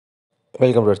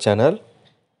Welcome to our channel.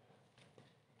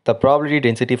 The probability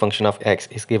density function of x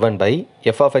is given by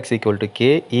f of x equal to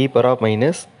k e power of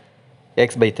minus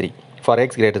x by 3 for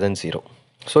x greater than 0.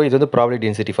 So இது வந்து probability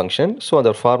density function. So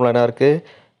அந்த formula என்ன இருக்கு?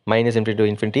 minus infinity to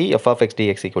infinity f of x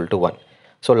dx equal to 1.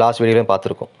 So last videoலையும்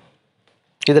பார்த்துருக்கோம்.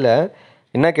 இதில்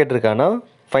என்ன கேட்டிருக்கான்னா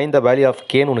find the value of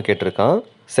k ன்னு ஒன்று கேட்டிருக்கான்.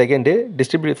 செகண்டு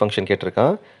distributive function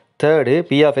கேட்டிருக்கான். Third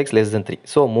p of x less than 3.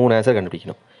 So 3 answer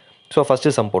கண்டுபிடிக்கணும். ஸோ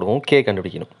ஃபஸ்ட்டு சம் போடுவோம், k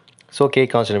கண்டுபிடிக்கணும். ஸோ k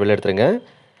கான்ஸ்டன்ட் வெளில எடுத்துருங்க.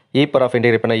 e power of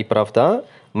இன்டெகிரேட் பண்ணால் e power of தான்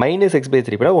minus x by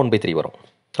 3 பண்ணால் 1 by 3 வரும்.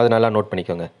 அது நல்லா நோட்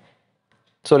பண்ணிக்கோங்க.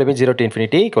 So limit 0 to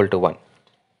infinity equal to 1.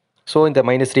 So இந்த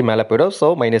மைனஸ் 3 மேலே போய்டும். So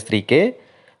minus 3k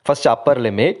first upper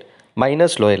limit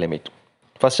minus lower limit.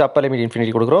 First upper limit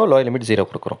infinity கொடுக்குறோம், லோயர் லிமிட் 0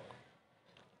 கொடுக்குறோம்.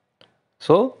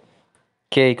 So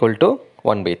k equal to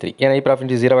 1 by 3. ஏன்னா e power of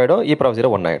infinity 0 ஆகிடும், e power of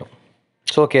 0 1 ஆகிடும்.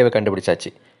 So கேவை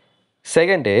கண்டுபிடிச்சாச்சு.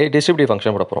 Second distributive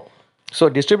function போட போகிறோம். So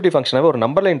distributive ஃபங்க்ஷனாகவே ஒரு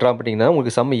number line draw பண்ணிங்கன்னா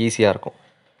உங்களுக்கு சம் ஈஸியாக இருக்கும்.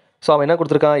 ஸோ அவன் என்ன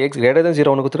கொடுத்துருக்கான், எக்ஸ் கிரேட்டர் தென் 0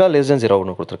 ஒன்று கொடுத்துருக்கான், லெஸ் தென் 0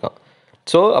 ஒன்று கொடுத்துருக்கான்.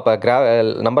 ஸோ அப்போ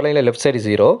நம்பர் லைனில் left side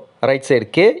 0, right side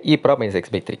K e power minus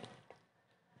X by 3.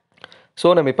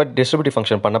 So நம்ம இப்போ டிஸ்ட்ரிபியூட்டிவ்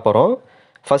ஃபங்க்ஷன் பண்ண போகிறோம்.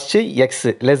 ஃபஸ்ட்டு எக்ஸ்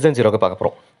லெஸ் தென் 0க்கு பார்க்க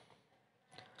போகிறோம்.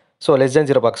 ஸோ லெஸ்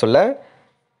தென் 0 பார்க்க சொல்ல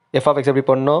எஃப் ஆஃப் எக்ஸ் எப்படி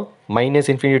பண்ணணும், மைனஸ்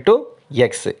இன்ஃபினிட்டி டு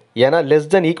எக்ஸ். ஏன்னா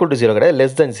லெஸ் தென் ஈக்குவல் டு 0 கிடையாது,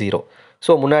 லெஸ் தென் 0.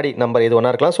 ஸோ முன்னாடி நம்பர் எது ஒன்றா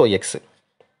இருக்கலாம். So X.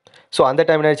 ஸோ அந்த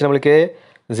டைம் என்ன ஆயிடுச்சு, நம்மளுக்கு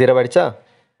 0 ஆகிடுச்சா.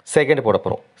 செகண்ட் போட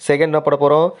போகிறோம். செகண்ட் என்ன போட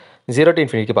போகிறோம், 0 to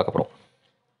infinity பார்க்க போகிறோம்.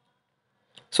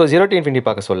 ஸோ 0 to infinity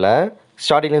பார்க்க சொல்ல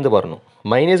ஸ்டார்டிங்லேருந்து வரணும்.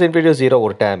 மைனஸ் இன்ஃபினிட்டி 0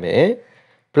 ஒரு டேமு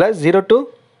ப்ளஸ் 0 to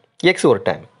எக்ஸ் ஒரு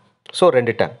டேம். So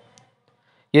 2 dam.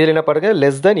 இதில் என்ன பாருங்கள்,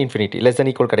 less than infinity, less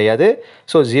then equal கிடையாது.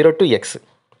 So 0 to X.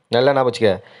 நல்லா நான் வச்சுக்க,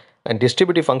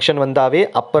 டிஸ்ட்ரிபியூட்டிவ் ஃபங்க்ஷன் வந்தாவே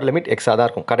அப்பர் லிமிட் எக்ஸாக தான்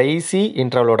இருக்கும். கடைசி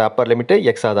இன்டர்வலோட அப்பர் லிமிட்டு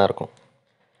எக்ஸாக தான் இருக்கும்.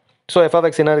 ஸோ எஃப் ஆஃப்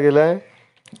எக்ஸ் என்ன இருக்குதுல,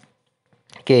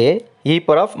 K e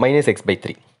power of minus X by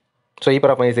 3. So e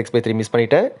power of minus X by 3 miss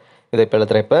பண்ணிவிட்டேன். இதை இப்போ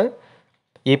எழுதுறேன். இப்போ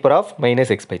e power of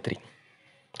minus X by 3.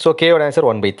 So கேயோட answer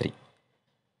 1 by 3.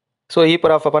 So e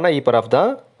power of பண்ணால் e power of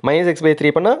தான், minus X by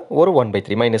 3 பண்ணால் ஒரு 1 by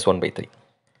 3, minus 1 by 3.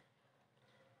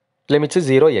 Limits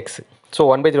 0 X. So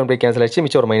 1 by 3 1 by cancel ஆகிடுச்சு,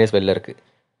 மிச்சம் ஒரு மைனஸ் வெளில இருக்குது.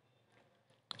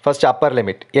 ஃபஸ்ட் அப்பர்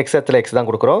லிமிட் எக்ஸ் இடத்துல எக்ஸ் தான்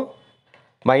கொடுக்குறோம்,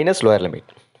 minus lower limit.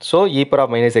 So e power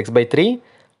of minus X by 3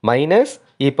 minus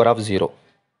e power of 0.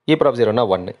 E power of 0னா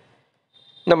 1.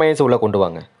 இந்த minus உள்ளே கொண்டு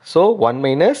வாங்க. So 1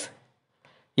 minus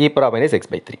e power of minus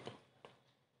X by 3.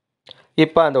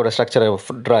 இப்போ அதோட ஸ்ட்ரக்சரை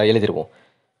எழுதிடுவோம்.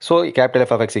 So capital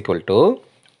F of X equal to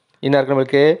என்ன இருக்கு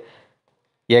நம்மளுக்கு,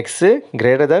 x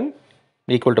greater then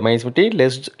equal to minus 50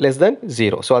 less than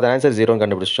 0. So அது ஆன்சர் 0ன்னு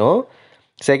கண்டுபிடிச்சோம்.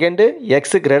 Second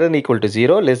x greater then equal to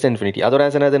 0 less than infinity. அதோட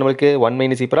answer என்னது நம்மளுக்கு 1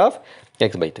 minus e power of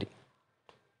X by 3.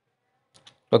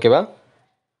 ஓகேவா.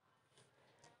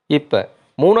 இப்போ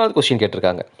மூணாவது கொஸ்டின்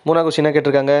கேட்டிருக்காங்க. மூணாவது கொஸ்டின் என்ன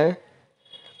கேட்டிருக்காங்க,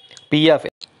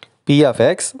 P of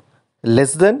X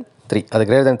less than 3. அது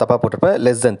கிரேட்டர் தென் தப்பாக போட்டிருப்பேன்,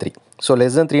 less than 3. So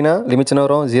less than 3னா limits என்ன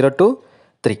வரும், 0 to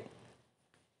 3.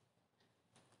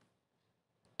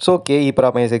 So K e power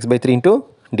of minus X by 3 into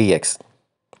dx.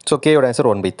 So கேயோட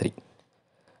answer 1 by 3.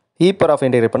 E power of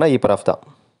integrate பண்ணால் e power of தான்.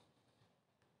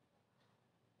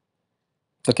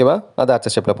 ஓகேவா, அது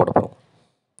அடுத்த ஸ்டெப்பில் போட போகிறோம்.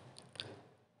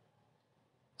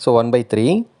 So 1 by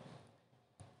 3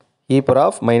 e power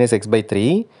of minus x by 3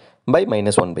 by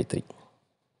minus 1 by 3.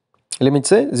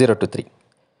 Limits 0 to 3.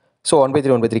 So 1 by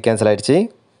 3 1 by 3 cancel ஆகிடுச்சு,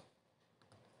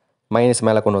 minus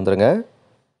மேலே கொண்டு வந்துடுங்க.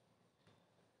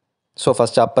 So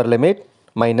first upper limit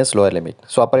minus lower limit.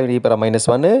 So upper limit e power of minus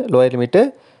 1, lower limit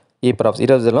e power of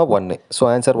 0 1. So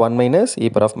answer 1 minus e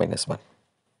power of minus 1.